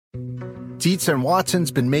Dietz and Watson's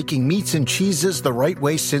been making meats and cheeses the right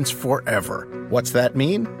way since forever. What's that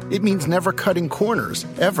mean? It means never cutting corners,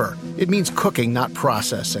 ever. It means cooking, not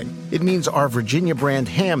processing. It means our Virginia brand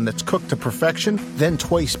ham that's cooked to perfection, then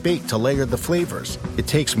twice baked to layer the flavors. It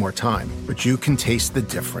takes more time, but you can taste the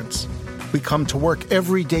difference. We come to work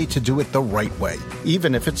every day to do it the right way,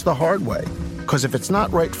 even if it's the hard way. Because if it's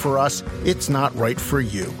not right for us, it's not right for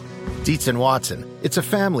you. Dietz and Watson, it's a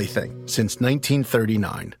family thing since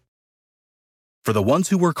 1939. For the ones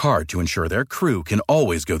who work hard to ensure their crew can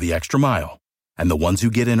always go the extra mile, and the ones who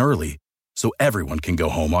get in early so everyone can go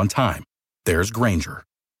home on time, there's Grainger,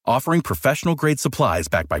 offering professional-grade supplies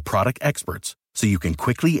backed by product experts so you can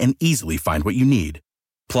quickly and easily find what you need.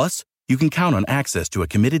 Plus, you can count on access to a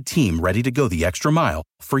committed team ready to go the extra mile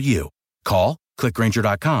for you. Call, click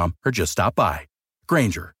Grainger.com, or just stop by.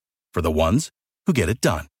 Grainger, for the ones who get it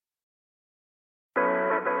done.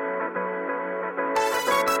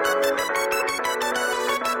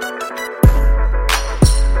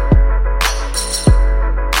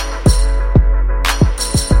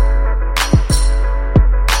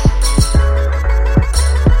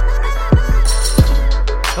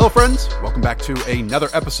 Hello, friends. Welcome back to another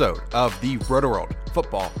episode of the Roto-World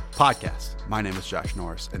Football Podcast. My name is Josh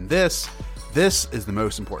Norris, and this is the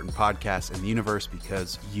most important podcast in the universe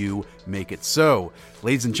because you make it so.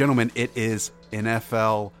 Ladies and gentlemen, it is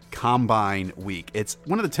NFL Combine Week. It's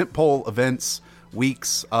one of the tentpole events,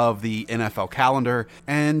 weeks of the NFL calendar,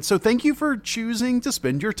 and so thank you for choosing to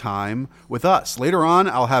spend your time with us. Later on,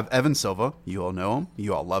 I'll have Devin Silva, you all know him,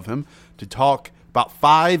 you all love him, to talk about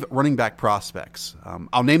 5 running back prospects.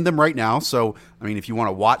 I'll name them right now. So, if you want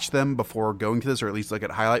to watch them before going to this, or at least look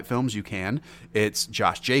at highlight films, you can. It's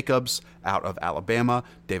Josh Jacobs out of Alabama,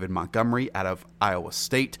 David Montgomery out of Iowa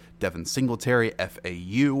State, Devin Singletary,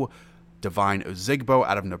 FAU, Devine Ozigbo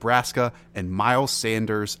out of Nebraska, and Miles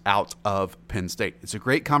Sanders out of Penn State. It's a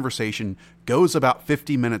great conversation, goes about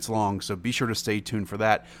 50 minutes long, so be sure to stay tuned for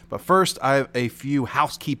that. But first, I have a few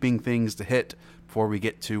housekeeping things to hit before we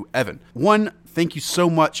get to Evan. One, thank you so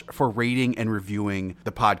much for rating and reviewing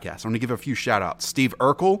the podcast. I want to give a few shout outs. Steve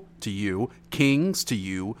Urkel to you, Kings to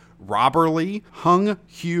you, Robberly, Hung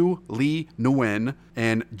Hugh Lee Nguyen,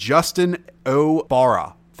 and Justin O.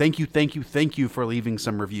 Barra. Thank you for leaving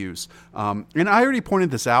some reviews. And I already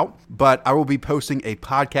pointed this out, but I will be posting a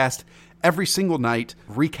podcast every single night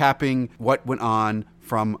recapping what went on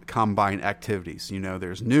from combine activities.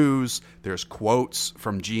 There's news, there's quotes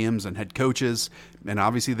from GMs and head coaches, and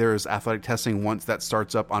obviously there's athletic testing once that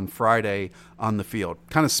starts up on Friday on the field.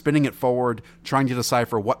 Kind of spinning it forward, trying to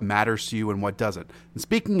decipher what matters to you and what doesn't. And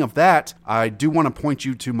speaking of that, I do want to point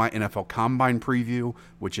you to my NFL Combine preview,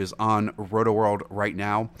 which is on Roto-World right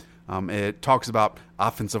now. It talks about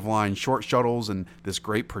offensive line short shuttles and this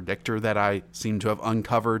great predictor that I seem to have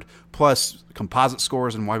uncovered, plus composite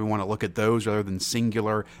scores and why we want to look at those rather than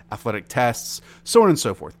singular athletic tests, so on and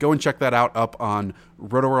so forth. Go and check that out up on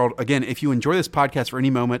Roto-World. Again, if you enjoy this podcast for any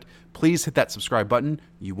moment, please hit that subscribe button.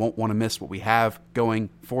 You won't want to miss what we have going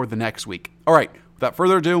for the next week. All right, without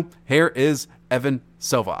further ado, here is Devin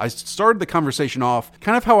Silva. I started the conversation off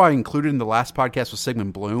kind of how I included in the last podcast with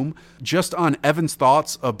Sigmund Bloom, just on Evan's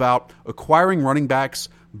thoughts about acquiring running backs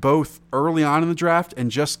both early on in the draft and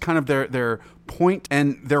just kind of their point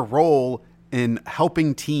and their role in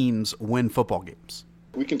helping teams win football games.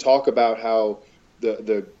 We can talk about how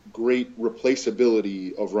the great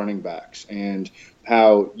replaceability of running backs and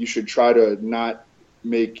how you should try to not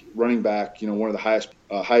make running back, one of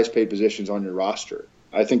the highest paid positions on your roster.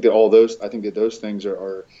 I think that those things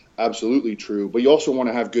are absolutely true, but you also want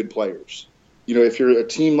to have good players. If you're a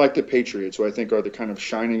team like the Patriots, who I think are the kind of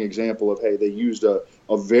shining example of, hey, they used a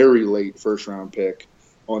very late first-round pick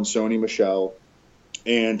on Sony Michel,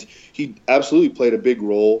 and he absolutely played a big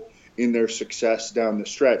role in their success down the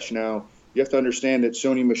stretch. Now, you have to understand that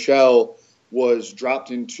Sony Michel was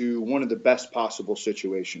dropped into one of the best possible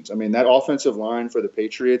situations. That offensive line for the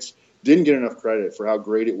Patriots didn't get enough credit for how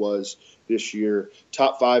great it was this year.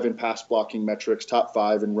 Top 5 in pass blocking metrics, top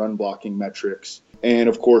 5 in run blocking metrics. And,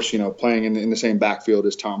 of course, playing in the same backfield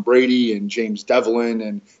as Tom Brady and James Devlin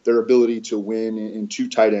and their ability to win in 2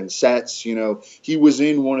 tight end sets. He was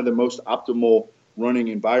in one of the most optimal running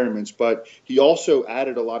environments, but he also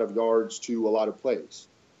added a lot of yards to a lot of plays.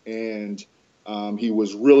 And he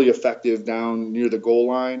was really effective down near the goal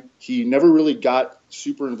line. He never really got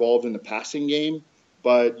super involved in the passing game,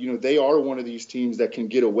 but, they are one of these teams that can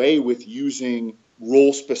get away with using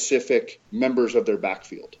role-specific members of their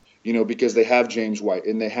backfield, because they have James White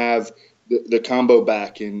and they have the combo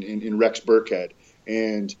back in Rex Burkhead.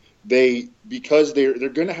 And because they're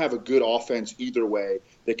going to have a good offense either way,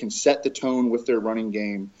 that can set the tone with their running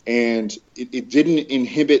game. And it didn't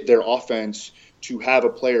inhibit their offense to have a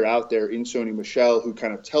player out there in Sony Michel who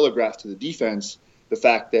kind of telegraphed to the defense the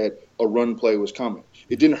fact that a run play was coming.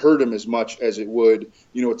 It didn't hurt him as much as it would,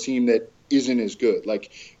 a team that isn't as good.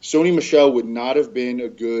 Like, Sony Michel would not have been a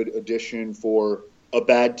good addition for a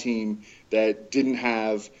bad team that didn't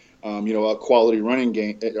have, a quality running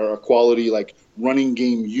game or a quality running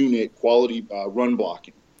game unit, quality run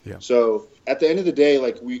blocking. Yeah. So at the end of the day,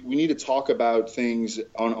 we need to talk about things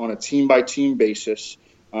on a team by team basis.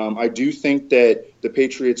 I do think that the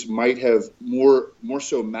Patriots might have more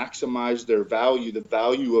so maximized their value, the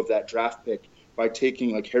value of that draft pick, by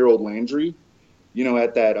taking Harold Landry,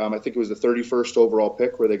 at that, I think it was the 31st overall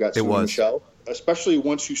pick where they got Sony Michel. Especially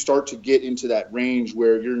once you start to get into that range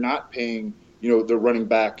where you're not paying, the running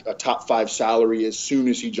back a top 5 salary as soon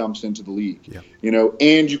as he jumps into the league,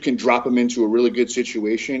 and you can drop him into a really good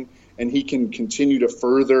situation and he can continue to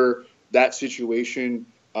further that situation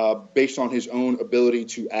based on his own ability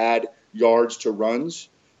to add yards to runs.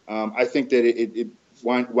 I think that it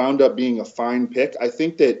wound up being a fine pick. I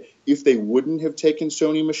think that if they wouldn't have taken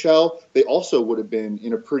Sony Michel, they also would have been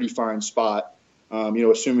in a pretty fine spot,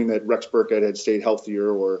 assuming that Rex Burkhead had stayed healthier,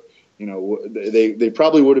 or, they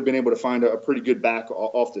probably would have been able to find a pretty good back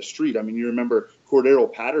off the street. I mean, you remember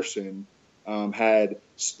Cordero Patterson had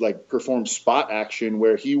performed spot action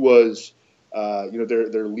where he was,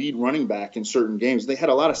 their lead running back in certain games. They had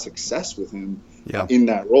a lot of success with him in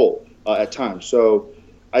that role at times. So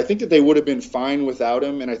I think that they would have been fine without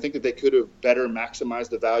him, and I think that they could have better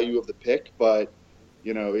maximized the value of the pick. But,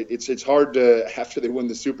 it's hard to, after they win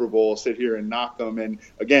the Super Bowl, sit here and knock them. And,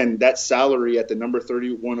 again, that salary at the number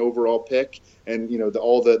 31 overall pick and,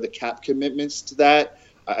 all the cap commitments to that,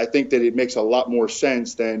 I think that it makes a lot more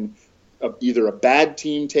sense than either a bad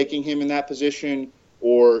team taking him in that position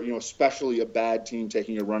or, especially a bad team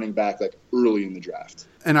taking a running back early in the draft.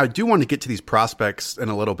 And I do want to get to these prospects in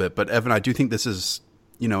a little bit, but Evan, I do think this is,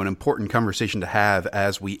 an important conversation to have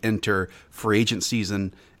as we enter free agent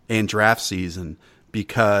season and draft season,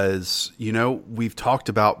 because, we've talked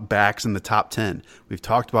about backs in the top 10. We've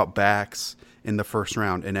talked about backs in the first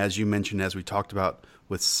round. And as you mentioned, as we talked about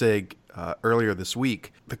with Sig earlier this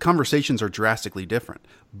week, the conversations are drastically different.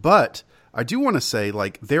 But I do want to say,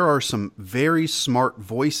 there are some very smart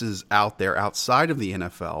voices out there outside of the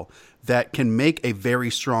NFL that can make a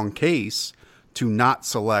very strong case to not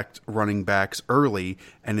select running backs early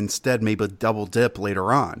and instead maybe double dip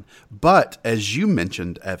later on. But as you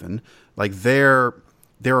mentioned, Evan, there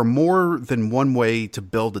are more than one way to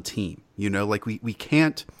build a team. We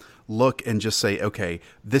can't look and just say, okay,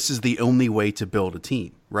 this is the only way to build a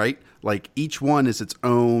team, right? Each one is its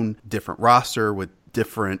own different roster with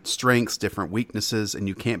different strengths, different weaknesses, and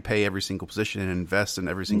you can't pay every single position and invest in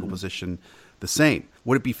every single position the same.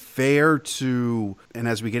 Would it be fair to, and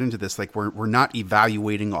as we get into this, we're not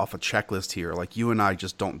evaluating off a checklist here, you and I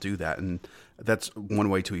just don't do that, and that's one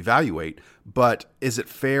way to evaluate, but is it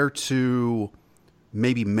fair to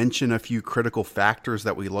maybe mention a few critical factors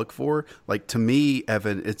that we look for? To me,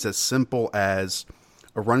 Evan, it's as simple as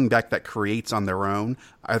a running back that creates on their own,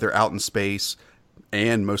 either out in space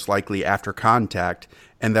and most likely after contact,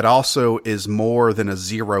 and that also is more than a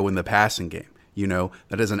zero in the passing game.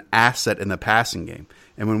 That is an asset in the passing game.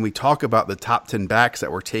 And when we talk about the top 10 backs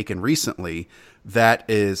that were taken recently, that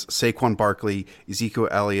is Saquon Barkley, Ezekiel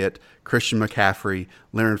Elliott, Christian McCaffrey,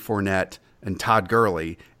 Leonard Fournette, and Todd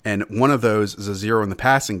Gurley. And one of those is a zero in the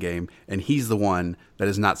passing game, and he's the one that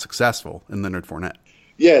is not successful in Leonard Fournette.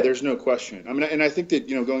 Yeah, there's no question. I mean, and I think that,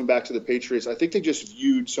 going back to the Patriots, I think they just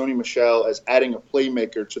viewed Sony Michel as adding a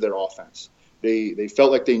playmaker to their offense. They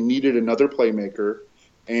felt like they needed another playmaker.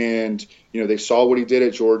 And, they saw what he did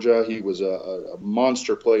at Georgia. He was a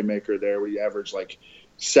monster playmaker there where he averaged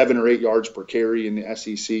 7 or 8 yards per carry in the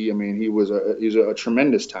SEC. I mean, he's a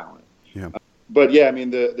tremendous talent. Yeah. But, yeah, I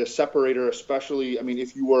mean, the separator especially, I mean,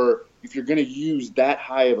 if you're going to use that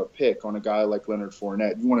high of a pick on a guy like Leonard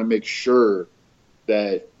Fournette, you want to make sure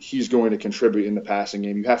that he's going to contribute in the passing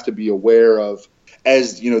game. You have to be aware of,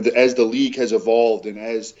 as the league has evolved and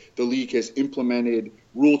as the league has implemented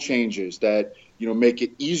rule changes that, make it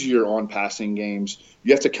easier on passing games,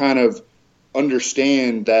 you have to kind of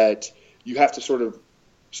understand that you have to sort of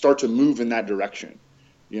start to move in that direction,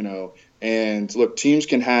 And look, teams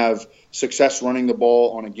can have success running the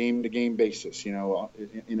ball on a game-to-game basis,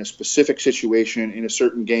 in a specific situation, in a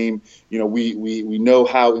certain game. We know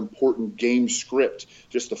how important game script,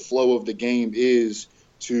 just the flow of the game, is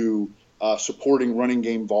to supporting running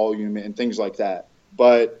game volume and things like that.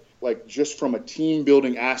 But just from a team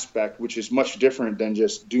building aspect, which is much different than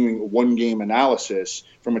just doing a one game analysis,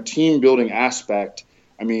 from a team building aspect,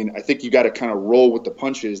 I mean, I think you got to kind of roll with the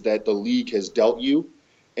punches that the league has dealt you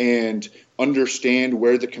and understand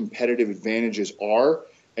where the competitive advantages are.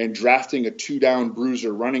 And drafting a 2-down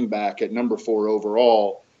bruiser running back at number 4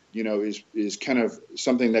 overall, is kind of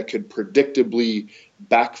something that could predictably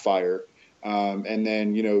backfire. And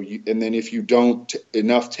then if you don't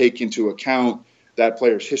enough take into account that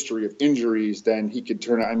player's history of injuries, then he could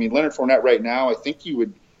turn out. I mean, Leonard Fournette right now, I think you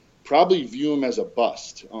would probably view him as a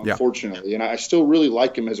bust, unfortunately. Yeah. And I still really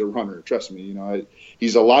like him as a runner. Trust me,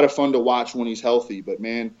 he's a lot of fun to watch when he's healthy. But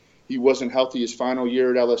man, he wasn't healthy his final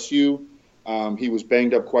year at LSU. He was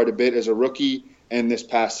banged up quite a bit as a rookie, and this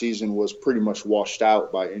past season was pretty much washed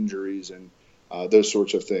out by injuries and those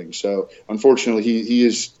sorts of things. So unfortunately,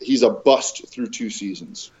 he's a bust through 2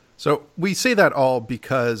 seasons. So we say that all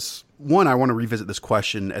because, one, I want to revisit this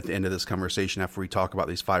question at the end of this conversation after we talk about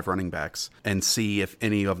these 5 running backs and see if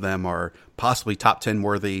any of them are possibly top 10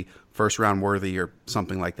 worthy, first round worthy, or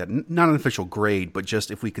something like that. Not an official grade, but just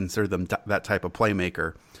if we consider them that type of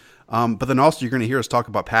playmaker. But then also you're going to hear us talk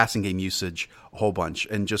about passing game usage a whole bunch.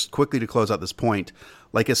 And just quickly to close out this point,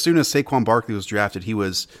 like as soon as Saquon Barkley was drafted, he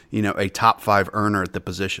was, a top 5 earner at the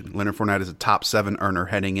position. Leonard Fournette is a top 7 earner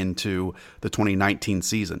heading into the 2019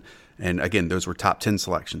 season. And again, those were top 10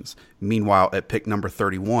 selections. Meanwhile, at pick number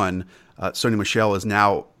 31, Sony Michel is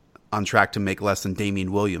now on track to make less than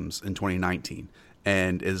Damian Williams in 2019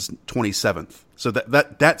 and is 27th. So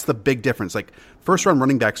that's the big difference. Like, first-round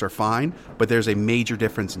running backs are fine, but there's a major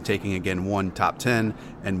difference in taking, again, one top 10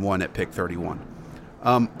 and one at pick 31.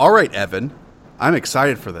 All right, Evan, I'm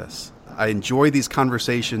excited for this. I enjoy these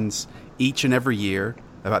conversations each and every year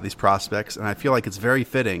about these prospects, and I feel like it's very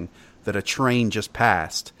fitting that a train just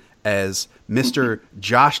passed as Mr.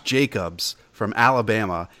 Josh Jacobs from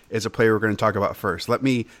Alabama is a player we're going to talk about first. Let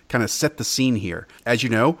me kind of set the scene here. As you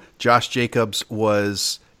know, Josh Jacobs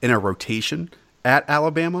was in a rotation at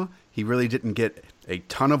Alabama. He really didn't get a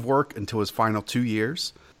ton of work until his final 2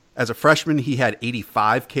 years. As a freshman, he had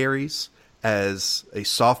 85 carries. As a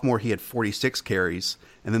sophomore, he had 46 carries.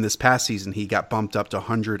 And then this past season, he got bumped up to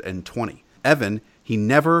 120. Evan, he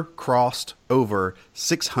never crossed over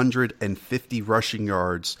 650 rushing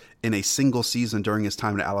yards in a single season during his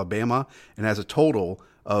time at Alabama, and has a total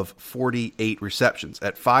of 48 receptions.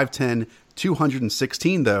 At 5'10",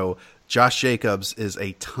 216, though, Josh Jacobs is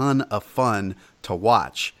a ton of fun to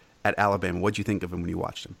watch at Alabama. What'd you think of him when you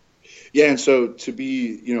watched him? Yeah, and so to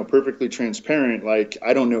be, perfectly transparent, like,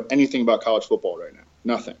 I don't know anything about college football right now.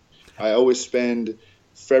 Nothing. I always spend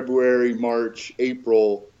February, March,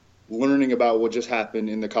 April learning about what just happened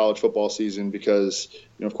in the college football season because,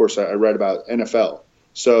 of course, I read about NFL.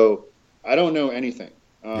 So I don't know anything.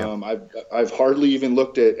 I've hardly even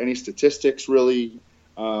looked at any statistics, really.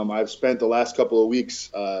 I've spent the last couple of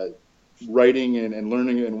weeks writing and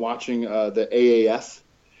learning and watching the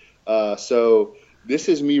AAF. So this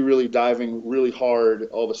is me really diving really hard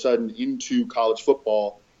all of a sudden into college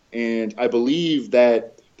football. And I believe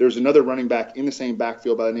that there's another running back in the same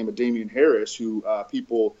backfield by the name of Damian Harris, who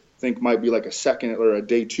people think might be like a second or a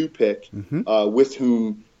day 2 pick, with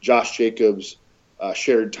whom Josh Jacobs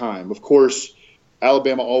shared time. Of course,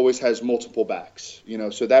 Alabama always has multiple backs,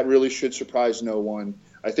 so that really should surprise no one.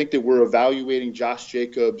 I think that we're evaluating Josh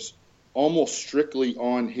Jacobs almost strictly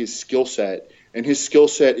on his skill set, and his skill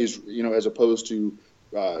set is, as opposed to,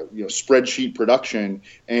 spreadsheet production,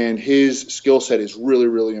 and his skill set is really,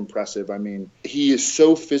 really impressive. I mean, he is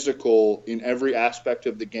so physical in every aspect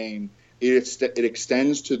of the game. It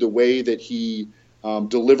extends to the way that he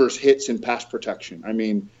delivers hits in pass protection. I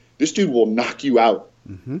mean, this dude will knock you out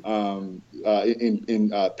in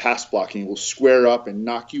pass blocking. He will square up and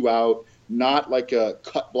knock you out, not like a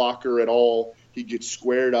cut blocker at all. He gets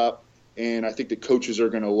squared up, and I think the coaches are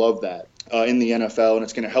going to love that in the NFL, and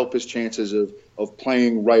it's going to help his chances of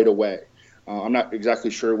playing right away. I'm not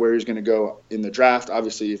exactly sure where he's going to go in the draft.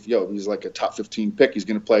 Obviously, if he's like a top 15 pick, he's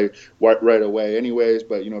going to play right away anyways.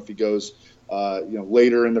 But, if he goes,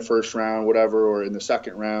 later in the first round, whatever, or in the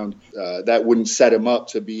second round, that wouldn't set him up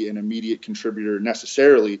to be an immediate contributor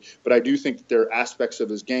necessarily. But I do think that there are aspects of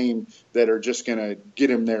his game that are just going to get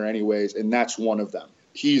him there anyways, and that's one of them.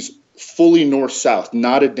 He's fully north-south,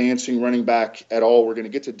 not a dancing running back at all. We're going to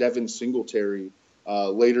get to Devin Singletary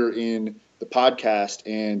later in the podcast,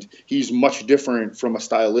 and he's much different from a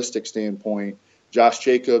stylistic standpoint. Josh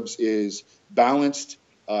Jacobs is balanced,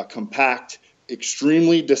 compact,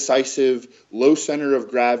 extremely decisive, low center of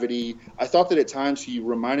gravity. I thought that at times he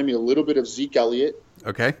reminded me a little bit of Zeke Elliott.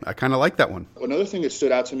 Okay, I kind of like that one. Another thing that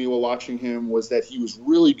stood out to me while watching him was that he was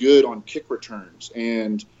really good on kick returns,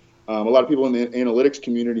 and a lot of people in the analytics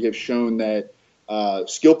community have shown that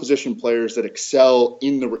skill position players that excel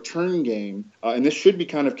in the return game. And this should be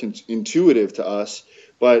kind of intuitive to us,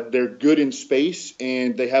 but they're good in space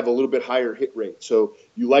and they have a little bit higher hit rate. So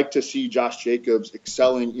you like to see Josh Jacobs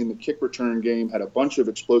excelling in the kick return game, had a bunch of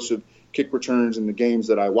explosive kick returns in the games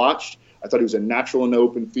that I watched. I thought he was a natural in the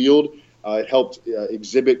open field. It helped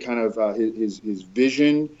exhibit kind of his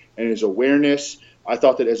vision and his awareness. I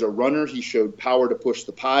thought that as a runner, he showed power to push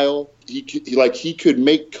the pile. He could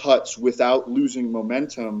make cuts without losing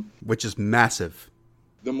momentum, which is massive.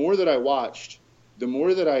 The more that I watched, the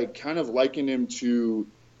more that I kind of likened him to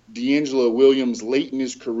D'Angelo Williams late in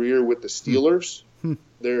his career with the Steelers.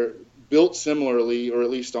 They're built similarly, or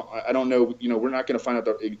at least I don't know. We're not going to find out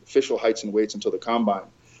the official heights and weights until the combine.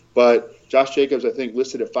 But Josh Jacobs, I think,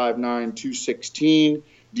 listed at 5'9", 216.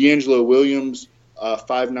 D'Angelo Williams,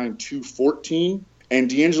 5'9", 214. And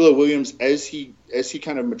D'Angelo Williams, as he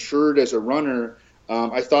kind of matured as a runner,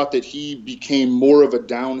 I thought that he became more of a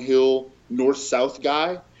downhill north-south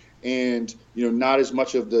guy, and not as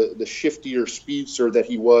much of the shiftier speedster that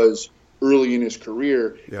he was early in his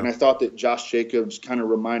career. Yeah. And I thought that Josh Jacobs kind of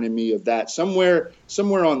reminded me of that, somewhere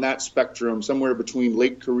on that spectrum, somewhere between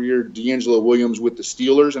late career D'Angelo Williams with the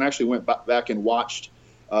Steelers, and actually went back and watched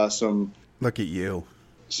some. Look at you.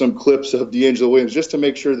 Some clips of D'Angelo Williams just to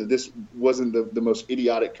make sure that this wasn't the most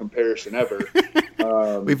idiotic comparison ever.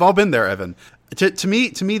 We've all been there, Evan. To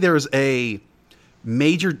me, there's a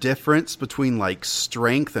major difference between like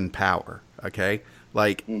strength and power. Okay.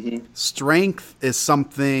 Like strength is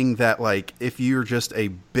something that like, if you're just a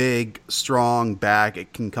big, strong bag,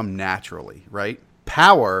 it can come naturally, right?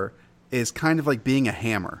 Power is kind of like being a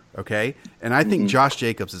hammer. Okay. And I think Josh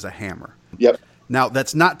Jacobs is a hammer. Yep. Now,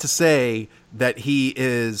 that's not to say that he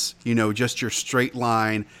is, just your straight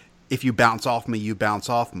line. If you bounce off me, you bounce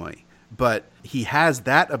off me. But he has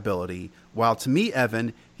that ability. While to me,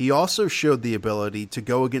 Evan, he also showed the ability to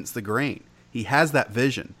go against the grain. He has that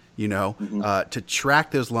vision, to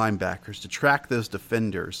track those linebackers, to track those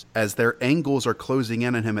defenders as their angles are closing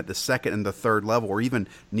in on him at the second and the third level, or even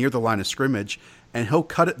near the line of scrimmage. And he'll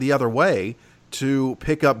cut it the other way to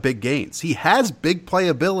pick up big gains. He has big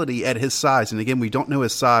playability at his size. And again, we don't know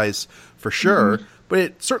his size for sure, but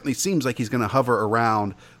it certainly seems like he's going to hover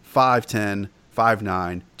around 5'10",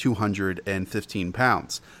 5'9", 215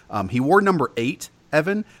 pounds. He wore number 8,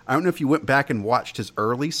 Evan. I don't know if you went back and watched his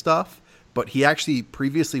early stuff, but he actually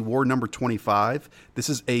previously wore number 25. This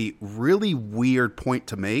is a really weird point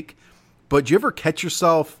to make, but do you ever catch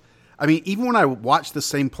yourself? I mean, even when I watched the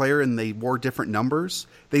same player and they wore different numbers,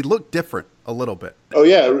 they look different a little bit. Oh,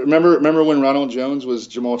 yeah. Remember when Ronald Jones was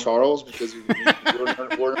Jamal Charles because he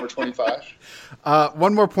wore number 25?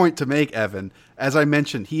 One more point to make, Evan. As I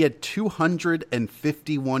mentioned, he had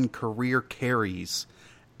 251 career carries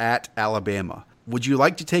at Alabama. Would you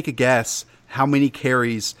like to take a guess how many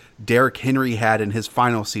carries Derrick Henry had in his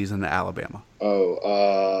final season at Alabama?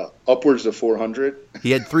 Upwards of 400. He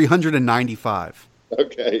had 395.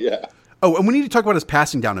 Okay, yeah. Oh, and we need to talk about his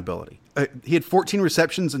passing down ability. He had 14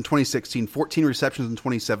 receptions in 2016, 14 receptions in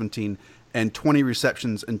 2017, and 20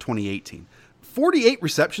 receptions in 2018. 48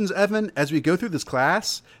 receptions, Evan, as we go through this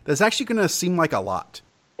class, that's actually going to seem like a lot.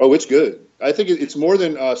 Oh, it's good. I think it's more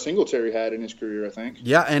than Singletary had in his career, I think.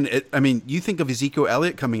 Yeah, and you think of Ezekiel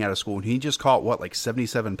Elliott coming out of school, and he just caught,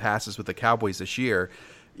 77 passes with the Cowboys this year.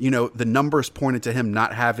 The numbers pointed to him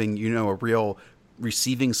not having, a real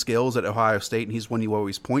receiving skills at Ohio State, and he's one you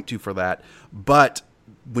always point to for that. But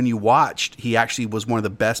when you watched, he actually was one of the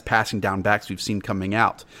best passing down backs we've seen coming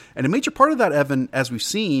out. And a major part of that, Evan, as we've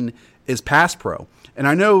seen, is pass pro. And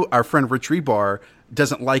I know our friend Rich Rebar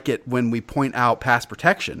doesn't like it when we point out pass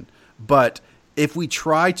protection, but if we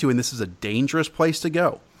try to, and this is a dangerous place to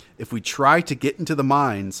go, if we try to get into the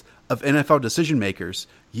minds of NFL decision makers,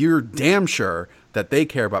 you're damn sure that they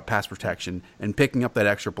care about pass protection and picking up that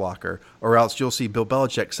extra blocker, or else you'll see Bill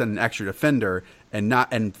Belichick send an extra defender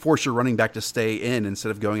and force your running back to stay in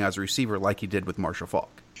instead of going as a receiver like he did with Marshall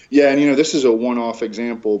Faulk. Yeah, and this is a one-off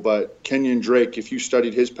example, but Kenyon Drake, if you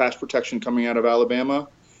studied his pass protection coming out of Alabama,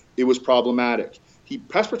 it was problematic. He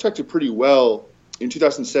pass protected pretty well in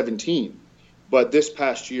 2017, but this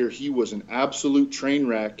past year he was an absolute train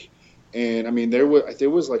wreck. And there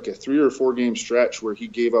was like a 3 or 4 game stretch where he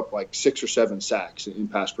gave up like 6 or 7 sacks in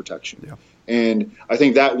pass protection. Yeah. And I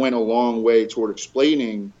think that went a long way toward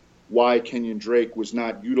explaining why Kenyon Drake was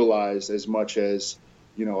not utilized as much as,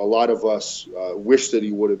 a lot of us wish that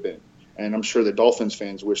he would have been. And I'm sure the Dolphins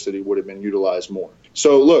fans wish that he would have been utilized more.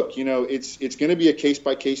 So look, it's going to be a case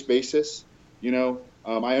by case basis.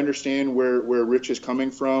 I understand where Rich is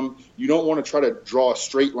coming from. You don't want to try to draw a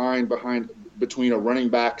straight line between a running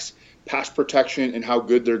back's pass protection and how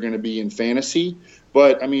good they're going to be in fantasy.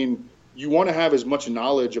 But, I mean, you want to have as much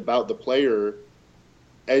knowledge about the player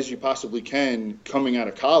as you possibly can coming out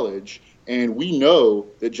of college. And we know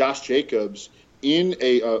that Josh Jacobs, in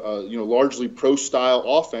a largely pro-style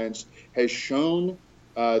offense, has shown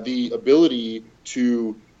the ability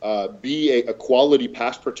to be a quality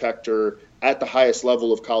pass protector at the highest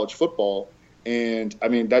level of college football. And I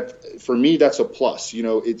mean, that for me, that's a plus.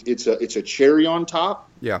 It's a cherry on top.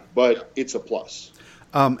 Yeah, but it's a plus.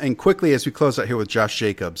 And quickly, as we close out here with Josh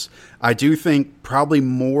Jacobs, I do think probably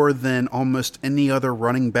more than almost any other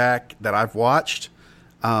running back that I've watched,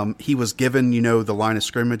 he was given, the line of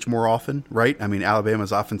scrimmage more often, right? I mean,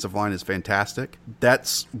 Alabama's offensive line is fantastic.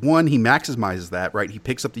 That's one, he maximizes that, right? He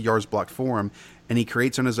picks up the yards blocked for him, and he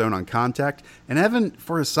creates on his own on contact. And Evan,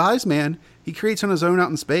 for his size, man, he creates on his own out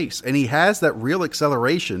in space. And he has that real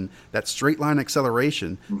acceleration, that straight line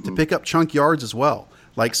acceleration to pick up chunk yards as well.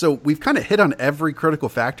 So we've kind of hit on every critical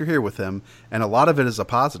factor here with him, and a lot of it is a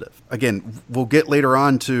positive. Again, we'll get later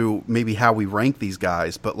on to maybe how we rank these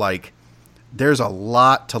guys, but there's a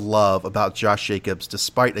lot to love about Josh Jacobs,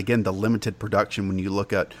 despite, again, the limited production when you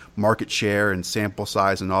look at market share and sample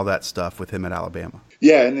size and all that stuff with him at Alabama.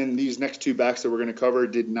 Yeah, and then these next two backs that we're going to cover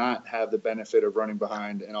did not have the benefit of running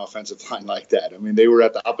behind an offensive line like that. I mean, they were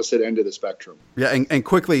at the opposite end of the spectrum. Yeah, and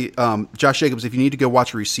quickly, Josh Jacobs, if you need to go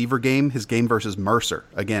watch a receiver game, his game versus Mercer.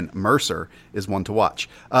 Again, Mercer is one to watch.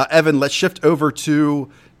 Evan, let's shift over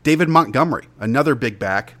to David Montgomery, another big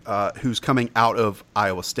back who's coming out of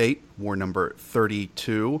Iowa State, war number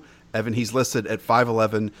 32. Evan, he's listed at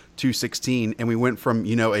 5'11", 216, and we went from,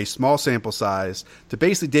 a small sample size to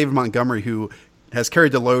basically David Montgomery, who has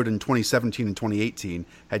carried the load in 2017 and 2018,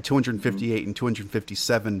 had 258 and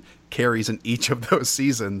 257 carries in each of those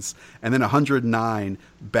seasons, and then 109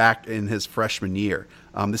 back in his freshman year.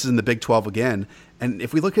 This is in the Big 12 again. And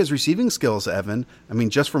if we look at his receiving skills, Evan, I mean,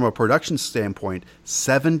 just from a production standpoint,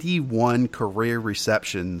 71 career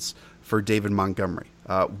receptions for David Montgomery.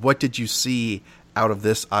 What did you see out of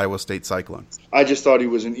this Iowa State Cyclone? I just thought he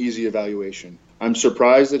was an easy evaluation. I'm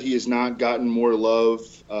surprised that he has not gotten more love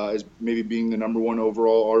as maybe being the number one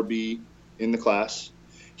overall RB in the class.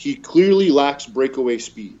 He clearly lacks breakaway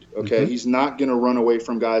speed. Okay, He's not going to run away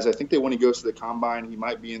from guys. I think that when he goes to the combine, he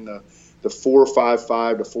might be in the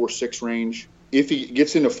 4.55 to 4.6 range. If he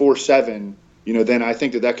gets into 4.7, then I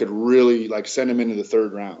think that could really send him into the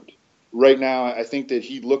third round. Right now, I think that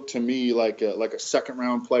he looked to me like a second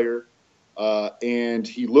round player, and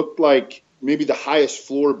he looked like maybe the highest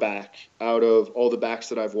floor back out of all the backs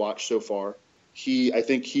that I've watched so far. I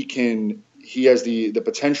think he has the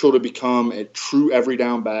potential to become a true every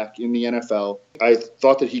down back in the NFL. I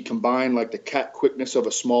thought that he combined the cat quickness of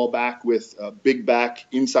a small back with a big back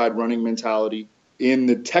inside running mentality. In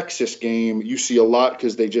the Texas game, you see a lot,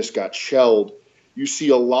 because they just got shelled. You see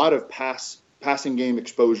a lot of passing game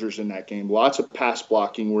exposures in that game. Lots of pass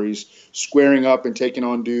blocking where he's squaring up and taking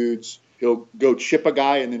on dudes. He'll go chip a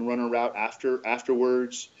guy and then run a route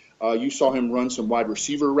afterwards. You saw him run some wide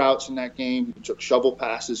receiver routes in that game. He took shovel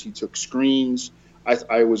passes. He took screens.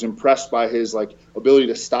 I was impressed by his ability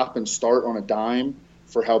to stop and start on a dime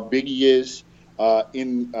for how big he is.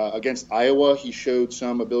 Against Iowa, he showed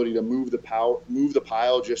some ability to move the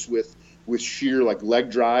pile just with sheer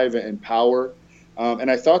leg drive and power. And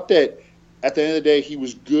I thought that at the end of the day, he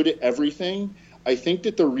was good at everything. I think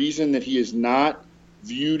that the reason that he is not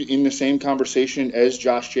viewed in the same conversation as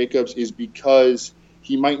Josh Jacobs is because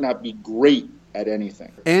he might not be great at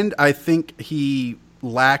anything. And I think he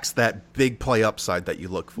lacks that big play upside that you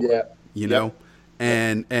look for. Yeah.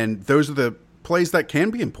 And those are the plays that can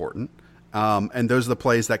be important. And those are the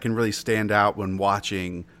plays that can really stand out when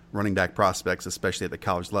watching running back prospects, especially at the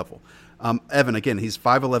college level. Evan, again, he's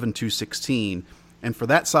 5'11", 216. And for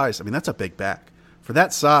that size, I mean, that's a big back. For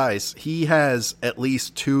that size, he has at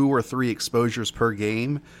least 2 or 3 exposures per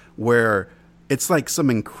game where it's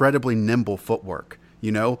some incredibly nimble footwork,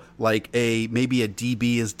 maybe a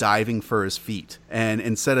DB is diving for his feet. And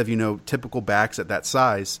instead of, typical backs at that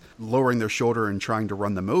size, lowering their shoulder and trying to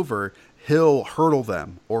run them over, he'll hurdle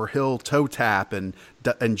them or he'll toe tap and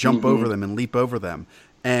jump over them and leap over them.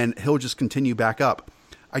 And he'll just continue back up.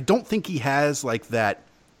 I don't think he has that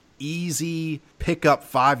easy pick up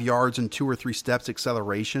 5 yards in 2 or 3 steps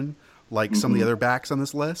acceleration some of the other backs on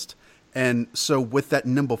this list. And so with that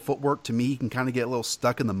nimble footwork, to me, he can kind of get a little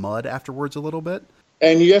stuck in the mud afterwards a little bit.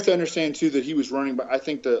 And you have to understand too that he was running, but I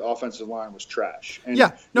think the offensive line was trash. And,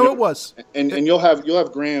 it was. And you'll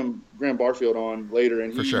have Graham Barfield on later,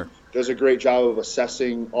 and he does a great job of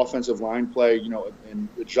assessing offensive line play, and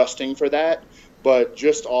adjusting for that. But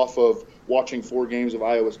just off of watching 4 games of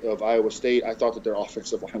Iowa State, I thought that their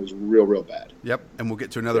offensive line was real bad. Yep, and we'll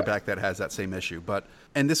get to another back that has that same issue.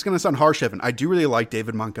 And this is going to sound harsh, Evan. I do really like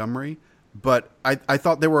David Montgomery, but I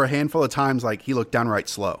thought there were a handful of times like he looked downright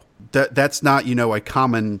slow. That's not, a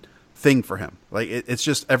common thing for him. Like it's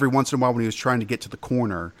just every once in a while when he was trying to get to the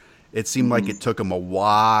corner, it seemed like it took him a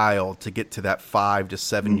while to get to that 5 to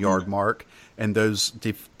 7 yard mark, and those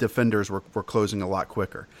defenders were closing a lot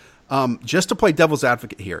quicker. Just to play devil's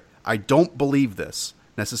advocate here, I don't believe this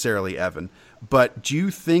necessarily, Evan, but do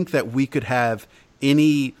you think that we could have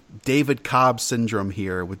any David Cobb syndrome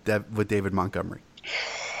here with David Montgomery?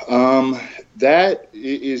 That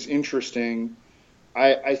is interesting.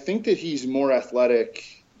 I think that he's more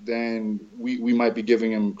athletic than we might be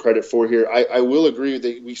giving him credit for here. I will agree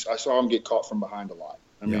that I saw him get caught from behind a lot.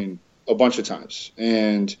 I mean, a bunch of times.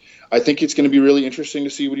 And I think it's going to be really interesting to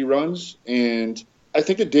see what he runs. And I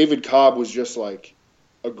think that David Cobb was just like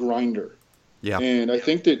a grinder. Yeah. And I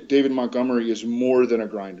think that David Montgomery is more than a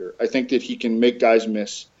grinder. I think that he can make guys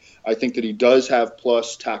miss. I think that he does have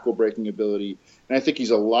plus tackle breaking ability. And I think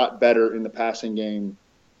he's a lot better in the passing game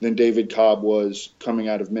than David Cobb was coming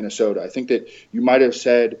out of Minnesota. I think that you might have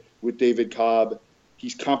said with David Cobb,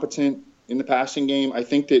 he's competent in the passing game. I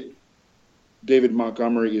think that David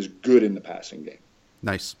Montgomery is good in the passing game.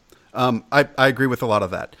 Nice. I agree with a lot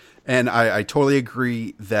of that. And I totally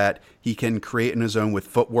agree that he can create in his own with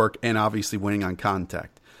footwork and obviously winning on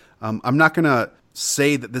contact. I'm not going to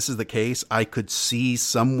say that this is the case. I could see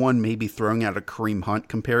someone maybe throwing out a Kareem Hunt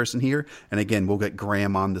comparison here. And again, we'll get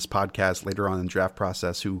Graham on this podcast later on in the draft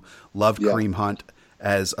process who loved Kareem Hunt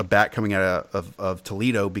as a back coming out of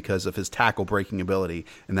Toledo because of his tackle breaking ability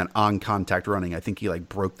and then on contact running. I think he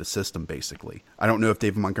broke the system basically. I don't know if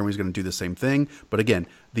David Montgomery is going to do the same thing, but again,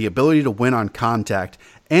 the ability to win on contact.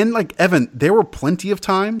 And Evan, there were plenty of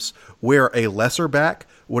times where a lesser back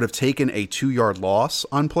would have taken a 2-yard loss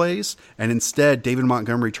on plays, and instead David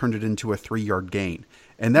Montgomery turned it into a 3-yard gain.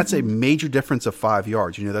 And that's a major difference of 5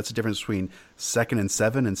 yards. That's a difference between 2nd and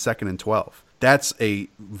 7 and 2nd and 12. That's a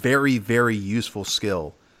very, very useful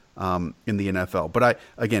skill in the NFL. But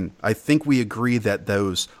I think we agree that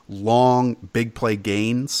those long, big play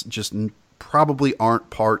gains just probably aren't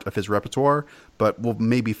part of his repertoire, but we'll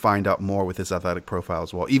maybe find out more with his athletic profile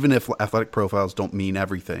as well, even if athletic profiles don't mean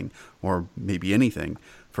everything or maybe anything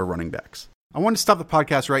for running backs. I want to stop the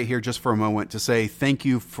podcast right here just for a moment to say thank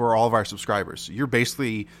you for all of our subscribers. You're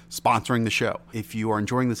basically sponsoring the show. If you are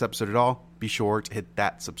enjoying this episode at all, be sure to hit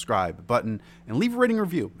that subscribe button and leave a rating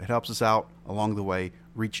review. It helps us out along the way,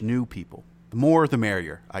 reach new people. The more, the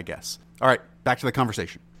merrier, I guess. All right, back to the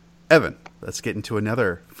conversation. Evan, let's get into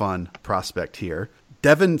another fun prospect here.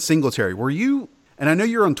 Devin Singletary, were you, and I know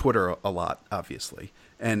you're on Twitter a lot, obviously,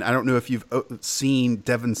 and I don't know if you've seen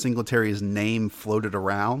Devin Singletary's name floated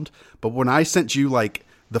around, but when I sent you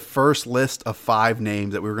the first list of 5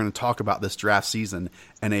 names that we were going to talk about this draft season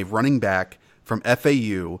and a running back from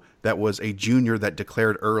FAU that was a junior that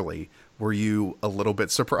declared early, were you a little bit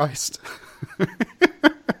surprised?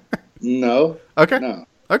 No. Okay. No.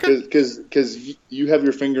 Okay. Because you have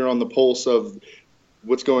your finger on the pulse of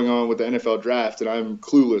what's going on with the NFL draft, and I'm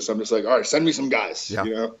clueless. I'm just all right, send me some guys.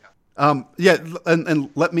 Yeah. And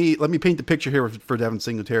let me paint the picture here for Devin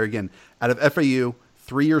Singletary again. Out of FAU,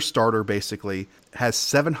 3-year starter basically, has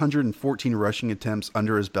 714 rushing attempts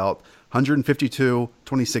under his belt, 152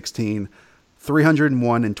 2016,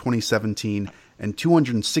 301 in 2017, and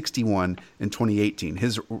 261 in 2018.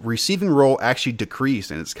 His receiving role actually decreased,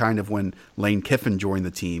 and it's kind of when Lane Kiffin joined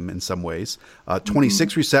the team in some ways.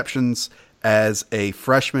 26 receptions as a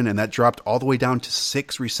freshman, and that dropped all the way down to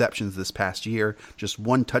 6 receptions this past year. Just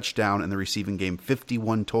 1 touchdown in the receiving game,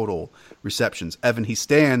 51 total receptions. Evan, he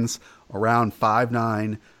stands around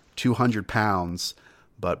 5'9", 200 pounds.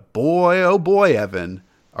 But boy, oh boy, Evan,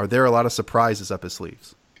 are there a lot of surprises up his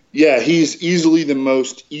sleeves? Yeah, he's easily the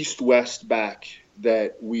most east-west back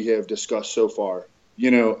that we have discussed so far.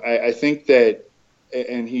 I think that,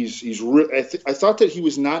 and I thought that he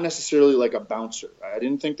was not necessarily like a bouncer. I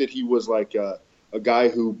didn't think that he was like a guy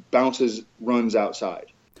who bounces runs outside.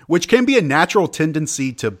 Which can be a natural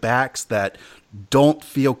tendency to backs that don't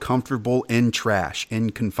feel comfortable in trash, in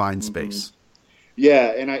confined space.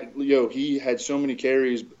 Yeah, and he had so many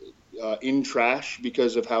carries in trash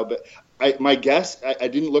because of how my guess, I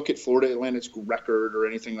didn't look at Florida Atlantic's record or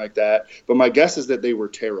anything like that, but my guess is that they were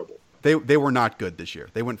terrible. They were not good this year.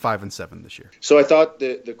 They went 5-7 this year. So I thought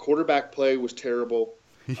that the quarterback play was terrible.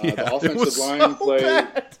 The offensive line play,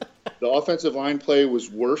 the offensive line play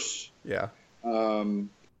was worse. Yeah.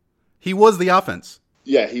 He was the offense.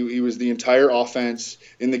 Yeah, he was the entire offense.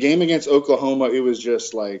 In the game against Oklahoma, it was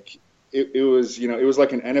just it was, it was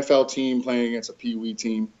like an NFL team playing against a Pee Wee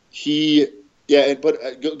team.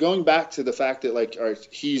 Going back to the fact that, like, all right,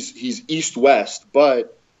 he's East-West,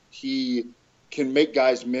 but he can make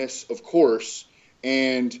guys miss, of course,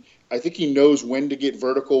 and I think he knows when to get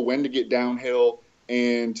vertical, when to get downhill,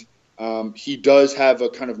 and he does have a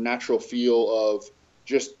kind of natural feel of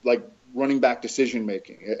just like running back decision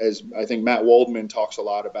making, as I think Matt Waldman talks a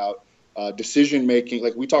lot about decision making.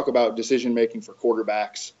 Like, we talk about decision making for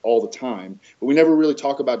quarterbacks all the time, but we never really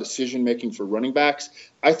talk about decision making for running backs.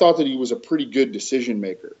 I thought that he was a pretty good decision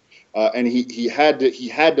maker, and he had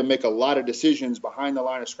to make a lot of decisions behind the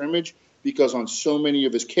line of scrimmage, because on so many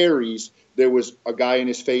of his carries there was a guy in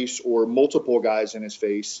his face or multiple guys in his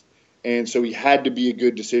face, and so he had to be a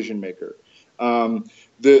good decision maker.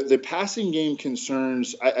 The passing game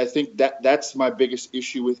concerns, I think that's my biggest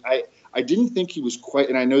issue with. I didn't think he was quite,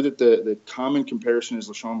 and I know that the common comparison is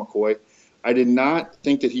LaShawn McCoy. I did not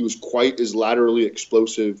think that he was quite as laterally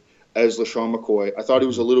explosive as LaShawn McCoy. I thought he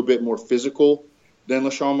was a little bit more physical than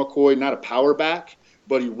LaShawn McCoy. Not a power back,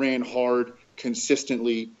 but he ran hard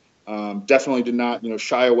consistently. Definitely did not,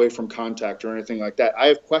 shy away from contact or anything like that. I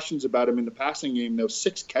have questions about him in the passing game, though.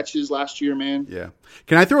 6 catches last year, man. Yeah.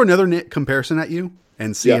 Can I throw another comparison at you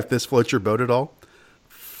and see if this floats your boat at all?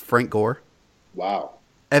 Frank Gore. Wow.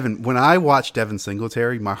 Evan, when I watch Devin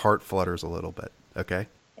Singletary, my heart flutters a little bit. Okay.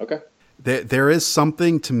 There is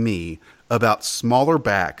something to me about smaller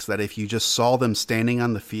backs that if you just saw them standing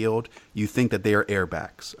on the field, you think that they are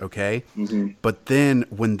airbacks, okay? Mm-hmm. But then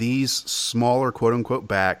when these smaller quote-unquote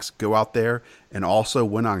backs go out there and also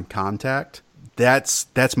win on contact,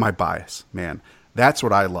 that's my bias, man. That's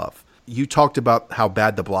what I love. You talked about how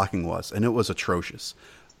bad the blocking was, and it was atrocious.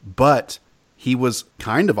 But he was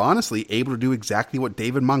kind of honestly able to do exactly what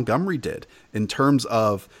David Montgomery did in terms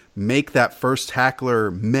of make that first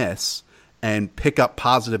tackler miss and pick up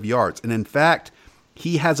positive yards. And in fact,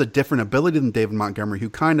 he has a different ability than David Montgomery, who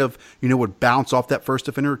kind of, would bounce off that first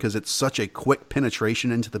defender because it's such a quick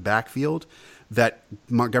penetration into the backfield that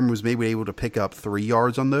Montgomery was maybe able to pick up 3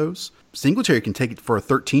 yards on those. Singletary can take it for a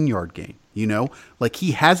 13-yard gain, Like,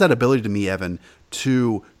 he has that ability to me, Evan,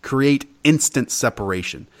 to create instant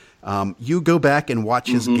separation. You go back and watch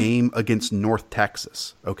his game against North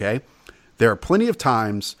Texas, okay? There are plenty of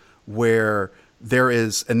times where there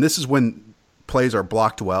is, and this is when plays are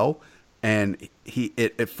blocked well, and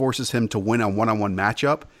it forces him to win a one-on-one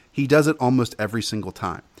matchup. He does it almost every single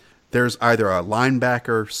time. There's either a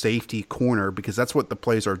linebacker, safety, corner, because that's what the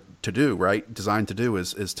plays are to do, right? Designed to do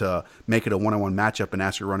is to make it a one-on-one matchup and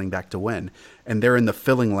ask your running back to win. And they're in the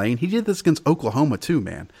filling lane. He did this against Oklahoma too,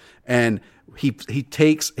 man. And he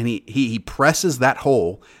takes and he presses that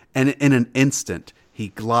hole, and in an instant he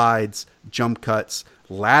glides, jump cuts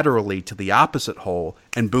laterally to the opposite hole,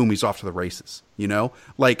 and boom, he's off to the races.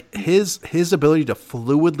 Like his ability to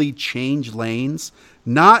fluidly change lanes,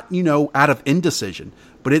 not out of indecision,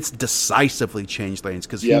 but it's decisively changed lanes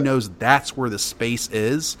because he knows that's where the space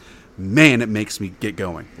is. Man, it makes me get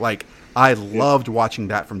going. Like, I loved watching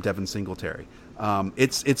that from Devin Singletary.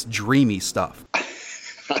 It's dreamy stuff.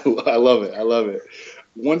 I love it.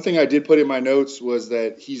 One thing I did put in my notes was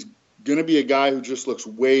that he's going to be a guy who just looks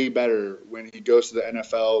way better when he goes to the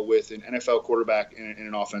NFL with an NFL quarterback in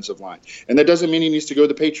an offensive line. And that doesn't mean he needs to go to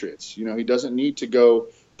the Patriots. He doesn't need to go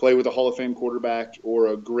play with a Hall of Fame quarterback or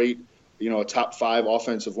a great, a top 5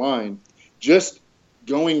 offensive line. Just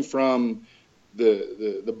going from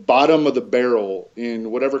the bottom of the barrel in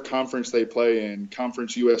whatever conference they play in,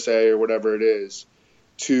 Conference USA or whatever it is,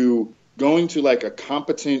 to going to like a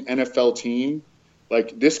competent NFL team.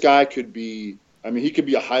 Like, this guy could be, he could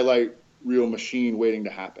be a highlight reel machine waiting to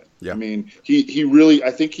happen. Yeah. He really,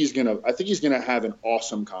 I think he's gonna have an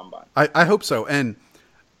awesome combine. I hope so. And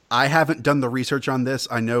I haven't done the research on this.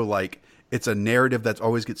 I know, like, it's a narrative that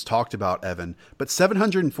always gets talked about, Evan, but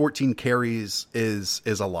 714 carries is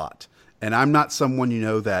a lot. And I'm not someone,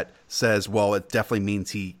 that says, well, it definitely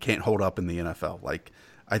means he can't hold up in the NFL. Like,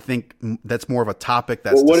 I think that's more of a topic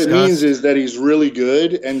that's what discussed. It means is that he's really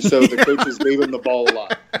good, and so the coaches gave him the ball a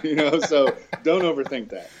lot. So don't overthink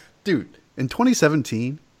that. Dude, in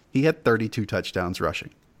 2017, he had 32 touchdowns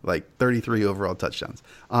rushing, like 33 overall touchdowns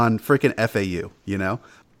on freaking FAU,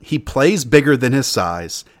 He plays bigger than his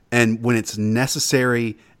size, and when it's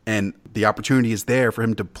necessary and the opportunity is there for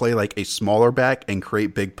him to play like a smaller back and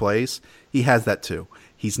create big plays, he has that too.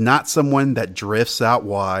 He's not someone that drifts out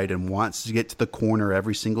wide and wants to get to the corner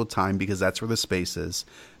every single time because that's where the space is.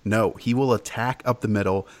 No, he will attack up the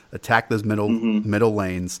middle, attack those middle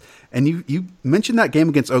lanes. And you mentioned that game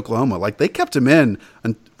against Oklahoma. Like, they kept him in,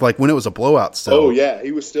 like, when it was a blowout still. Oh, yeah.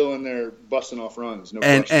 He was still in there busting off runs. No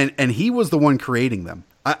question. And he was the one creating them.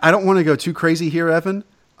 I don't want to go too crazy here, Evan.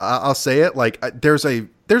 I'll say it. Like, there's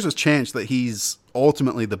a chance that he's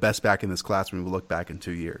ultimately the best back in this class when we look back in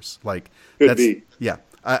 2 years. Like, Could be. Yeah.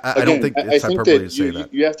 I don't think it's hyperbole to say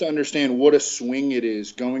that. You have to understand what a swing it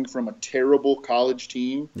is going from a terrible college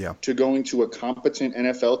team to going to a competent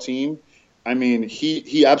NFL team. I mean,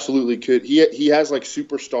 he absolutely could. He has like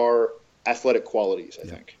superstar athletic qualities, I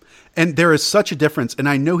think. And there is such a difference. And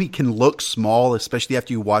I know he can look small, especially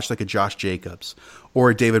after you watch like a Josh Jacobs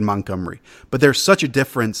or a David Montgomery. But there's such a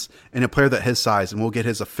difference in a player that his size, and we'll get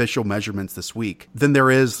his official measurements this week, than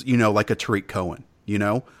there is, like a Tariq Cohen,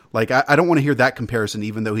 Like, I don't want to hear that comparison,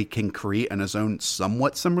 even though he can create in his own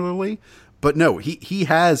somewhat similarly. But no, he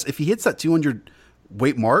has, if he hits that 200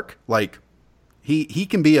 weight mark, like, he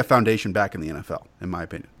can be a foundation back in the NFL, in my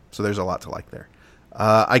opinion. So there's a lot to like there.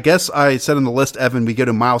 I guess I said on the list, Evan, we go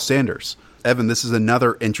to Miles Sanders. Evan, this is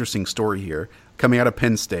another interesting story here. Coming out of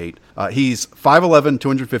Penn State. He's 5'11",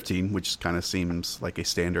 215, which kind of seems like a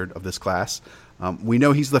standard of this class. We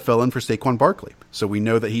know he's the fill-in for Saquon Barkley. So we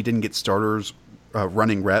know that he didn't get starters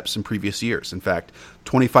running reps in previous years. In fact,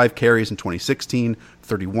 25 carries in 2016,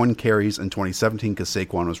 31 carries in 2017 because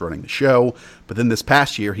Saquon was running the show. But then this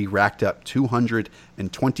past year, he racked up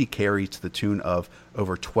 220 carries to the tune of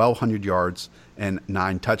over 1,200 yards and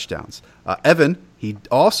 9 touchdowns. Evan, he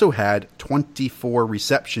also had 24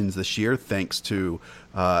 receptions this year, thanks to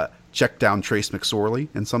check down Trace McSorley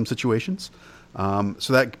in some situations.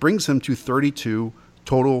 So that brings him to 32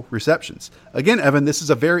 total receptions. Again, Evan, this is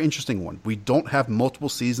a very interesting one. We don't have multiple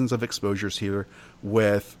seasons of exposures here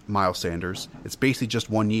with Miles Sanders. It's basically just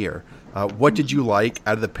 1 year. What did you like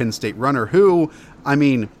out of the Penn State runner who, I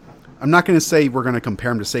mean, I'm not going to say we're going to compare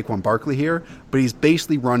him to Saquon Barkley here, but he's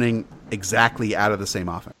basically running exactly out of the same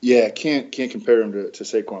offense. Yeah, can't compare him to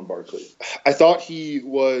Saquon Barkley. I thought he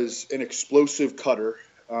was an explosive cutter.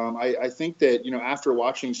 I think that, after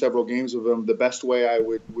watching several games of him, the best way I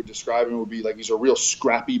would describe him would be like he's a real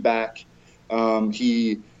scrappy back.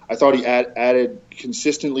 I thought he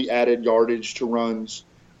consistently added yardage to runs.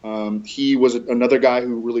 He was another guy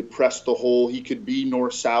who really pressed the hole. He could be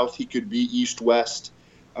north-south. He could be east-west.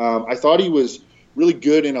 I thought he was really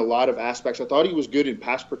good in a lot of aspects. I thought he was good in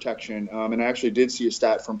pass protection, and I actually did see a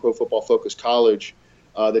stat from Pro Football Focus College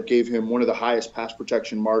that gave him one of the highest pass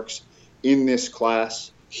protection marks in this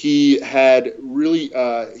class. He had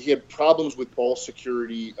problems with ball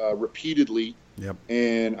security repeatedly,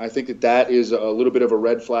 and I think that is a little bit of a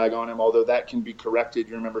red flag on him, although that can be corrected.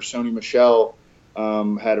 You remember Sony Michel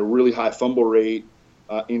had a really high fumble rate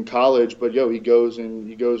in college, but he goes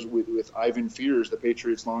with Ivan Fears, the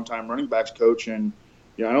Patriots' longtime running backs coach, and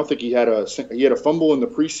I don't think he had a fumble in the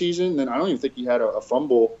preseason. Then I don't even think he had a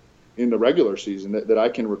fumble in the regular season that I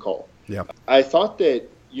can recall. Yeah, I thought that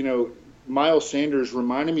Miles Sanders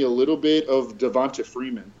reminded me a little bit of Devonta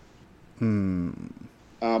Freeman.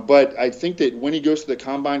 But I think that when he goes to the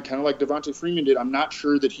combine, kind of like Devonta Freeman did, I'm not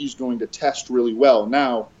sure that he's going to test really well.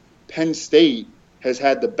 Now, Penn State has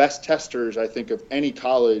had the best testers, I think, of any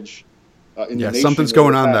college in the nation. Something's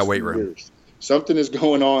going on in that weight room. Years. Something is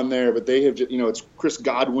going on there, but they have, it's Chris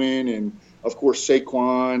Godwin and, of course,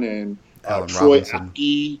 Saquon and Troy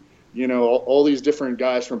Apke. All these different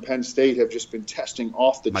guys from Penn State have just been testing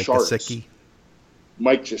off the charts.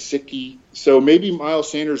 Mike Gesicki. So maybe Miles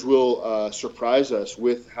Sanders will surprise us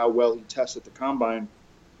with how well he tests at the combine.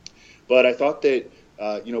 But I thought that,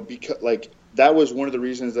 because that was one of the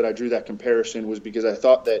reasons that I drew that comparison, was because I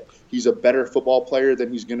thought that he's a better football player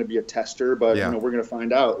than he's going to be a tester. But we're going to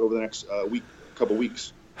find out over the next couple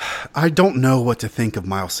weeks. I don't know what to think of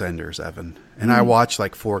Miles Sanders, Evan. And I watched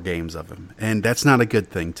 4 games of him. And that's not a good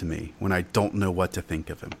thing to me when I don't know what to think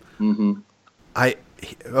of him.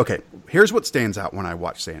 Okay, here's what stands out when I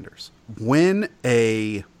watch Sanders. When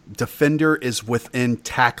a defender is within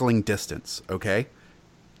tackling distance, okay,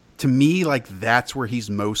 to me, that's where he's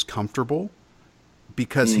most comfortable,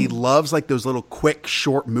 because he loves those little quick,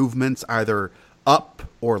 short movements, either up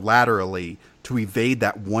or laterally, to evade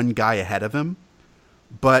that one guy ahead of him.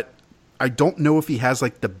 But I don't know if he has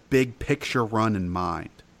the big picture run in mind.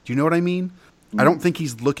 Do you know what I mean? I don't think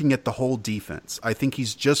he's looking at the whole defense. I think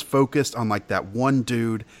he's just focused on that one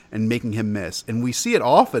dude and making him miss. And we see it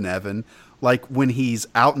often, Evan, when he's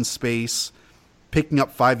out in space, picking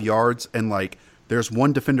up 5 yards, and there's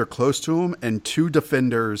one defender close to him and 2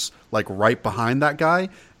 defenders right behind that guy.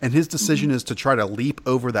 And his decision is to try to leap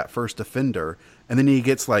over that first defender. And then he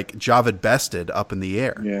gets Javid bested up in the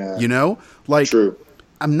air. Yeah. True.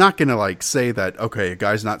 I'm not going to say that, okay, a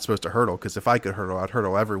guy's not supposed to hurdle, because if I could hurdle, I'd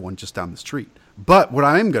hurdle everyone just down the street. But what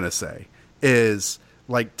I am going to say is,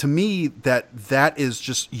 to me, that is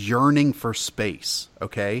just yearning for space,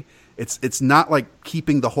 okay? It's not like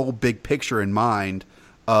keeping the whole big picture in mind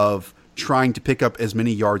of trying to pick up as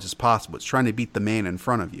many yards as possible. It's trying to beat the man in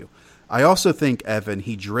front of you. I also think, Evan,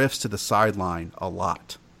 he drifts to the sideline a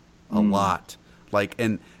lot.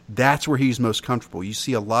 And that's where he's most comfortable. You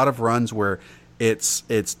see a lot of runs where it's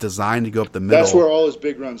designed to go up the middle. That's where all his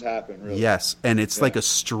big runs happen, really. Yes, and it's like a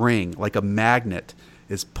string, like a magnet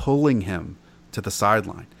is pulling him to the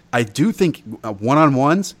sideline. I do think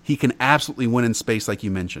one-on-ones, he can absolutely win in space, like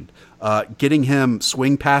you mentioned. Getting him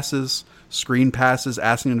swing passes, screen passes,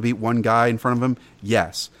 asking him to beat one guy in front of him,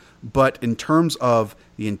 yes. But in terms of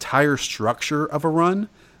the entire structure of a run,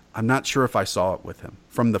 I'm not sure if I saw it with him.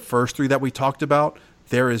 From the first three that we talked about,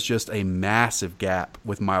 there is just a massive gap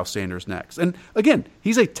with Miles Sanders next. And again,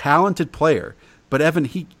 he's a talented player. But Evan,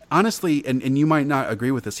 he honestly, and you might not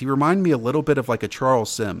agree with this, he reminded me a little bit of like a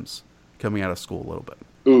Charles Sims coming out of school a little bit.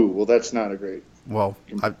 Ooh, well, that's not a great. Well,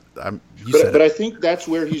 but I think that's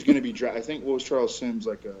where he's going to be drafted. I think, what was Charles Sims,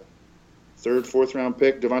 like a third, fourth round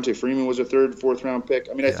pick? Devontae Freeman was a third, fourth round pick.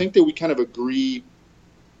 I mean, I think that we kind of agree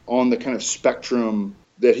on the kind of spectrum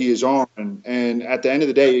that he is on. And at the end of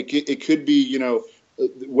the day, it could be, you know,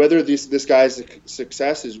 whether this guy's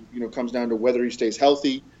success is, you know, comes down to whether he stays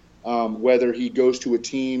healthy, whether he goes to a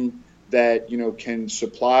team that, you know, can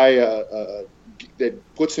supply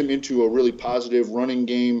that puts him into a really positive running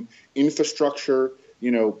game infrastructure, you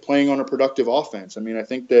know, playing on a productive offense. I mean, I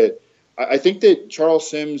think that Charles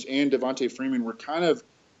Sims and Devontae Freeman were kind of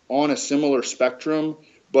on a similar spectrum,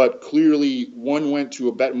 but clearly one went to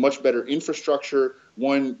a much better infrastructure.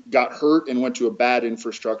 One got hurt and went to a bad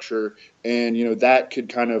infrastructure. And, you know, that could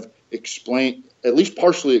kind of explain, at least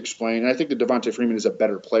partially explain. And I think that Devontae Freeman is a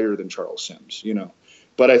better player than Charles Sims, you know.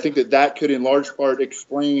 But I think that could, in large part,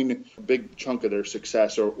 explain a big chunk of their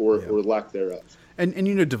success or lack thereof. And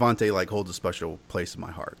you know, Devontae like holds a special place in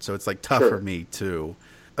my heart, so it's like tough for me too.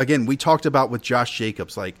 Again, we talked about with Josh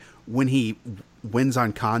Jacobs, like when he wins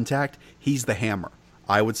on contact, he's the hammer.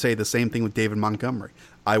 I would say the same thing with David Montgomery.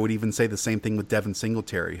 I would even say the same thing with Devin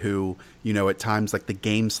Singletary, who, you know, at times like the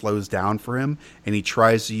game slows down for him and he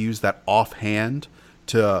tries to use that offhand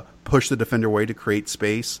to push the defender away to create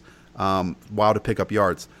space. While to pick up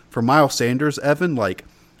yards. For Miles Sanders, Evan, like,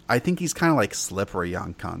 I think he's kind of like slippery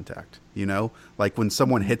on contact, you know? Like when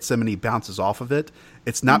someone hits him and he bounces off of it,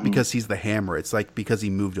 it's not because he's the hammer. It's like because he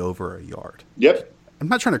moved over a yard. Yep. I'm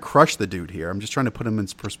not trying to crush the dude here. I'm just trying to put him in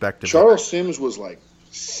perspective. Charles Sims was like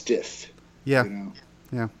stiff. Yeah. You know?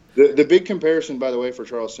 Yeah. The big comparison, by the way, for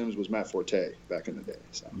Charles Sims was Matt Forte back in the day.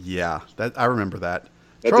 So. Yeah, I remember that.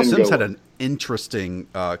 Charles Sims had an interesting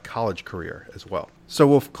college career as well. So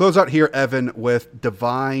we'll close out here, Evan, with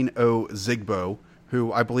Devine Ozigbo,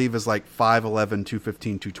 who I believe is like 5'11",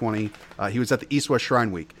 215, 220. He was at the East-West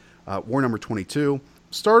Shrine Week, war number 22.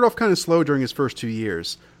 Started off kind of slow during his first 2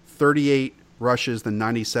 years. 38 rushes, then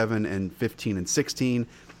 97 and 15 and 16.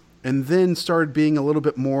 And then started being a little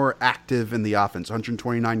bit more active in the offense.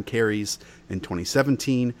 129 carries in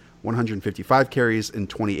 2017, 155 carries in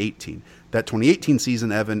 2018. That 2018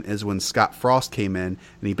 season, Evan, is when Scott Frost came in, and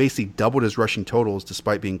he basically doubled his rushing totals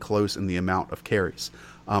despite being close in the amount of carries.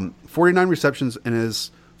 49 receptions in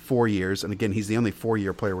his 4 years, and again, he's the only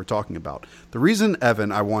 4-year player we're talking about. The reason,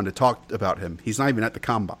 Evan, I wanted to talk about him, he's not even at the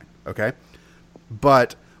combine, okay?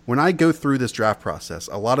 But when I go through this draft process,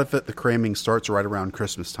 a lot of it, the cramming starts right around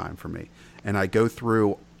Christmas time for me, and I go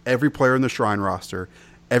through every player in the Shrine roster,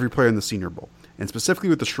 every player in the Senior Bowl. And specifically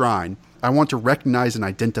with the Shrine, I want to recognize and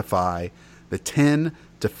identify the 10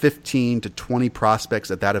 to 15 to 20 prospects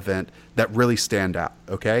at that event that really stand out,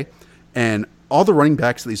 okay? And all the running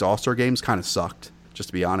backs at these All-Star games kind of sucked, just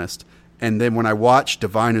to be honest. And then when I watched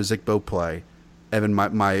Devine Ozigbo play, Evan,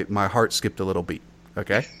 my heart skipped a little beat,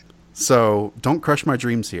 okay? So don't crush my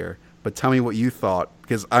dreams here, but tell me what you thought,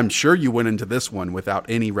 because I'm sure you went into this one without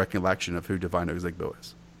any recollection of who Devine Ozigbo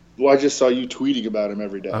is. Well, I just saw you tweeting about him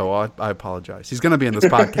every day. Oh, well, I apologize. He's going to be in this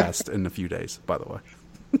podcast in a few days, by the way.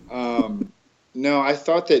 No, I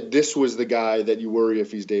thought that this was the guy that you worry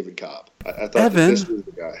if he's David Cobb. I thought Evan. That this was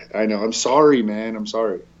the guy. I know. I'm sorry, man. I'm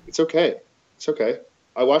sorry. It's okay. It's okay.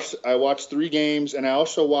 I watched 3 games, and I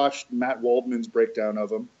also watched Matt Waldman's breakdown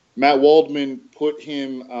of him. Matt Waldman put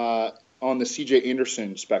him on the C.J.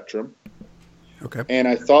 Anderson spectrum. Okay. And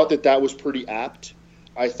I thought that was pretty apt.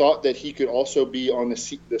 I thought that he could also be on the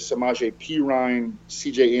Samaje Perine,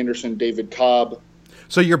 C.J. Anderson, David Cobb.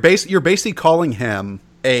 So you're basically calling him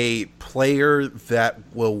a player that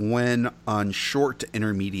will win on short to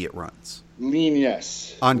intermediate runs. Lean,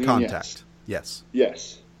 yes. On contact, yes.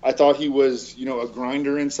 Yes. I thought he was, you know, a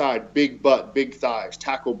grinder inside, big butt, big thighs,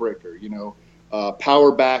 tackle breaker, you know,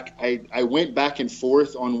 power back. I went back and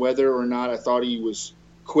forth on whether or not I thought he was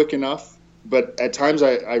quick enough. But at times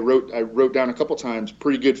I wrote down a couple times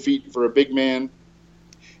pretty good feet for a big man.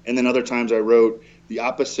 And then other times I wrote the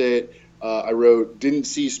opposite. I wrote didn't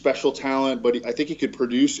see special talent, but I think he could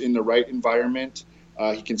produce in the right environment.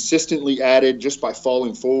 He consistently added, just by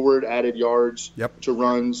falling forward, added yards to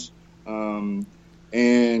runs. And,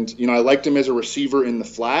 I liked him as a receiver in the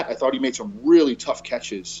flat. I thought he made some really tough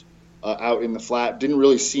catches out in the flat. Didn't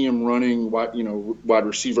really see him running wide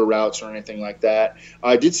receiver routes or anything like that.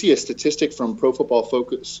 I did see a statistic from Pro Football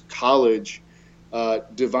Focus College.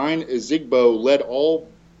 Devine Ozigbo led all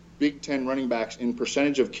Big Ten running backs in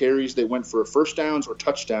percentage of carries they went for first downs or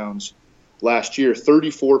touchdowns last year,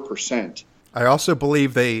 34%. I also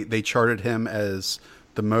believe they charted him as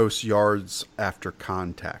the most yards after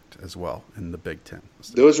contact as well in the Big Ten.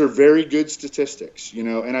 Those are very good statistics,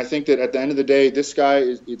 and I think that at the end of the day, this guy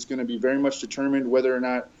it's going to be very much determined whether or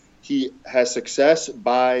not he has success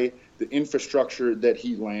by the infrastructure that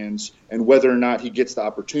he lands and whether or not he gets the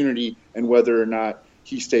opportunity and whether or not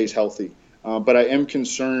he stays healthy. But I am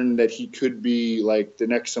concerned that he could be like the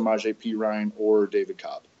next Samaje Perine or David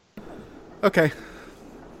Cobb. Okay.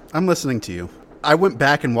 I'm listening to you. I went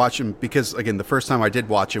back and watched him because, again, the first time I did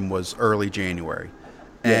watch him was early January.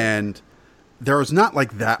 Yeah. And there was not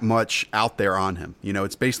like that much out there on him.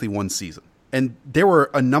 It's basically one season. And there were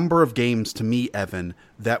a number of games to me, Evan,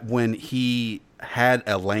 that when he had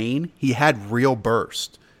a lane, he had real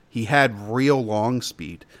burst. He had real long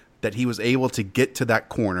speed that he was able to get to that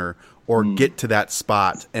corner or get to that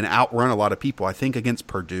spot and outrun a lot of people. I think against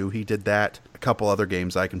Purdue he did that. A couple other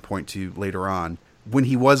games I can point to later on. When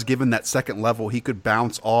he was given that second level, he could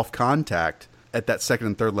bounce off contact at that second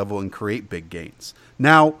and third level and create big gains.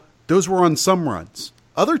 Now, those were on some runs.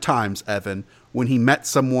 Other times, Evan, when he met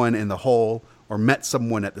someone in the hole or met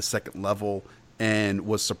someone at the second level and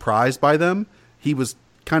was surprised by them, he was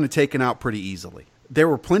kind of taken out pretty easily. There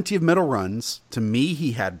were plenty of middle runs. To me,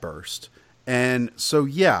 he had burst. And so,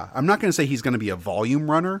 yeah, I'm not going to say he's going to be a volume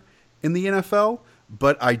runner in the NFL,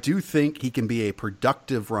 but I do think he can be a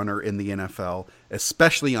productive runner in the NFL,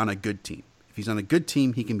 especially on a good team. If he's on a good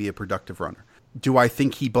team, he can be a productive runner. Do I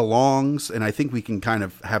think he belongs? And I think we can kind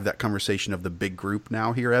of have that conversation of the big group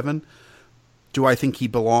now here, Evan. Do I think he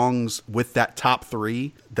belongs with that top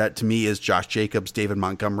three that to me is Josh Jacobs, David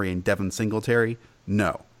Montgomery, and Devin Singletary?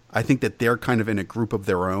 No. I think that they're kind of in a group of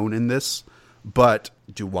their own in this. But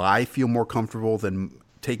do I feel more comfortable than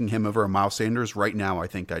taking him over a Miles Sanders? Right now, I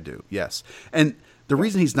think I do. Yes. And the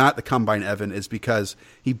reason he's not the combine, Evan, is because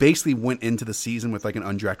he basically went into the season with like an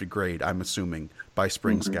undrafted grade, I'm assuming, by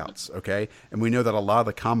spring scouts. Okay. And we know that a lot of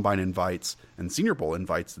the combine invites and Senior Bowl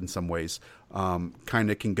invites in some ways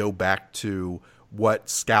kind of can go back to what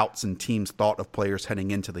scouts and teams thought of players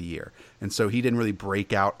heading into the year. And so he didn't really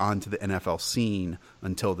break out onto the NFL scene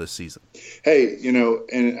until this season. Hey,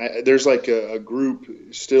 there's like a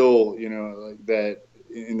group still, like that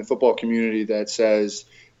in the football community that says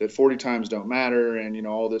that 40 times don't matter and,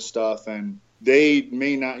 all this stuff. And they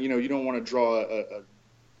may not, you don't want to draw a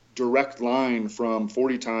direct line from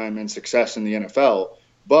 40 time and success in the NFL.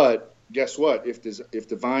 But guess what? If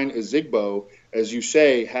Devine Ozigbo, as you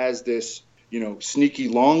say, has this, sneaky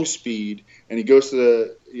long speed and he goes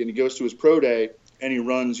to his pro day and he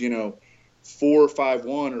runs, 4.51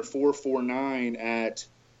 or 4.49 at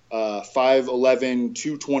 5'11",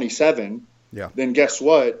 227, then guess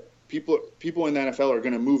what? People in the NFL are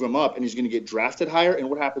going to move him up and he's going to get drafted higher. And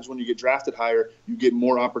what happens when you get drafted higher? You get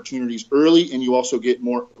more opportunities early and you also get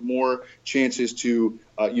more chances to,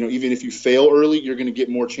 even if you fail early, you're going to get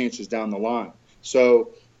more chances down the line.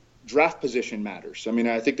 So draft position matters. I mean,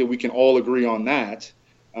 I think that we can all agree on that.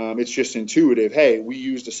 It's just intuitive. Hey, we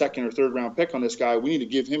used a second or third round pick on this guy. We need to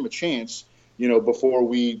give him a chance, before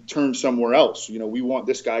we turn somewhere else. We want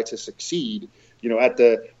this guy to succeed. At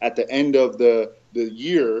the end of the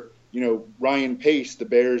year, Ryan Pace, the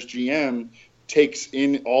Bears GM, takes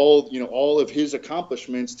in all of his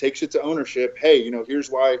accomplishments, takes it to ownership. Hey,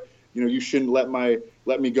 here's why, you shouldn't let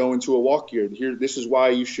me go into a walk year. This is why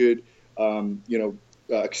you should,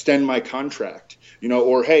 extend my contract,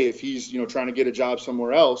 or hey, if he's, trying to get a job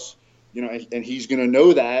somewhere else, and he's going to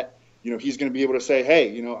know that, he's going to be able to say,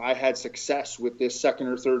 hey, I had success with this second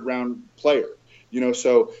or third round player,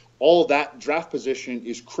 so all that draft position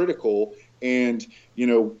is critical. And,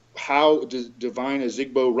 how Devine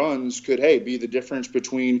Ozigbo runs could, be the difference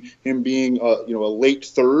between him being a late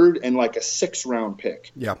third and like a 6th round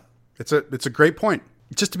pick. Yeah, it's a great point.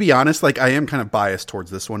 Just to be honest, like I am kind of biased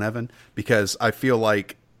towards this one, Evan, because I feel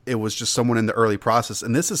like it was just someone in the early process.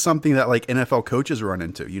 And this is something that like NFL coaches run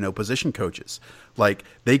into, you know, position coaches. Like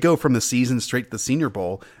they go from the season straight to the Senior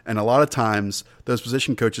Bowl. And a lot of times those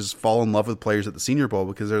position coaches fall in love with players at the Senior Bowl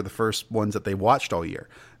because they're the first ones that they watched all year.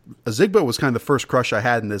 Ozigbo was kind of the first crush I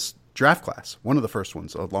had in this draft class. One of the first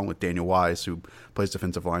ones, along with Daniel Wise, who plays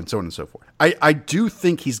defensive line, so on and so forth. I do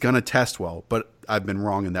think he's going to test well, but I've been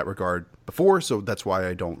wrong in that regard before, so that's why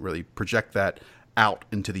I don't really project that out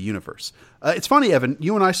into the universe. It's funny, Evan,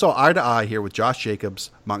 you and I saw eye to eye here with Josh Jacobs,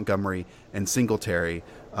 Montgomery, and Singletary,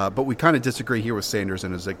 but we kind of disagree here with Sanders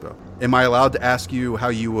and Ozigbo. Am I allowed to ask you how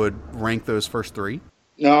you would rank those first three?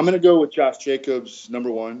 No, I'm going to go with Josh Jacobs, number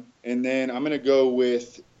 1, and then I'm going to go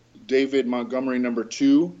with David Montgomery, number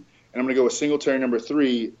 2, and I'm going to go with Singletary, number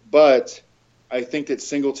 3, but I think that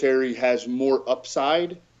Singletary has more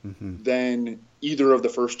upside than either of the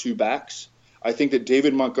first two backs. I think that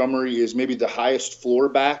David Montgomery is maybe the highest floor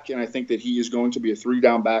back, and I think that he is going to be a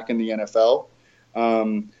 3-down back in the NFL.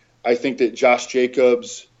 I think that Josh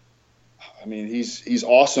Jacobs, I mean, he's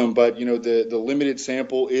awesome, but, you know, the limited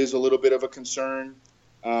sample is a little bit of a concern.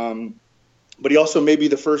 But he also may be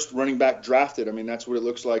the first running back drafted. I mean, that's what it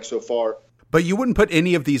looks like so far. But you wouldn't put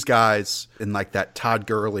any of these guys in like that Todd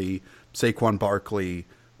Gurley, Saquon Barkley,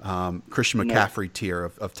 Christian McCaffrey tier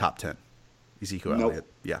of top 10. Ezekiel Elliott.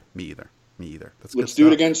 Yeah, me either. Let's do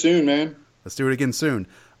it again soon, man. Let's do it again soon.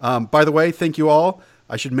 By the way, thank you all.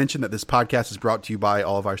 I should mention that this podcast is brought to you by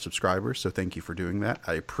all of our subscribers, so thank you for doing that.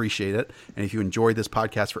 I appreciate it. And if you enjoyed this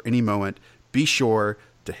podcast for any moment, be sure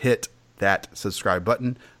to hit that subscribe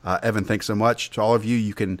button. Evan, thanks so much. To all of you,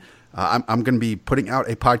 you can I'm going to be putting out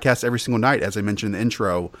a podcast every single night, as I mentioned in the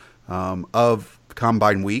intro, of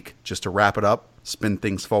Combine Week, just to wrap it up, spin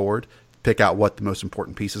things forward, pick out what the most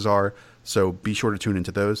important pieces are. So be sure to tune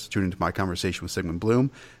into those. Tune into my conversation with Sigmund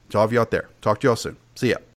Bloom. To all of you out there, talk to you all soon. See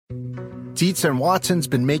ya. Dietz & Watson's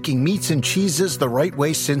been making meats and cheeses the right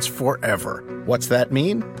way since forever. What's that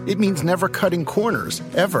mean? It means never cutting corners,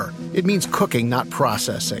 ever. It means cooking, not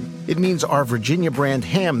processing. It means our Virginia brand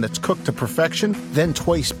ham that's cooked to perfection, then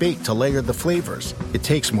twice baked to layer the flavors. It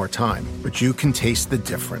takes more time, but you can taste the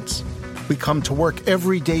difference. We come to work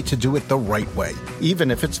every day to do it the right way,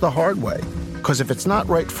 even if it's the hard way. Because if it's not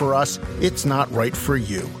right for us, it's not right for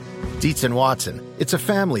you. Dietz & Watson, it's a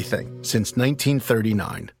family thing since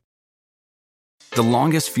 1939. The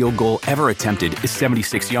longest field goal ever attempted is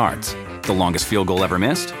 76 yards. The longest field goal ever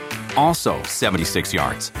missed? Also 76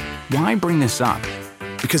 yards. Why bring this up?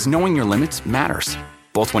 Because knowing your limits matters,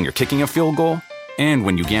 both when you're kicking a field goal and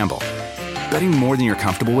when you gamble. Betting more than you're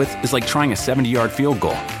comfortable with is like trying a 70-yard field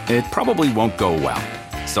goal. It probably won't go well.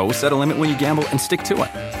 So set a limit when you gamble and stick to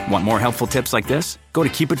it. Want more helpful tips like this? Go to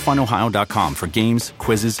keepitfunohio.com for games,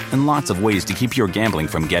 quizzes, and lots of ways to keep your gambling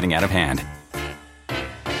from getting out of hand.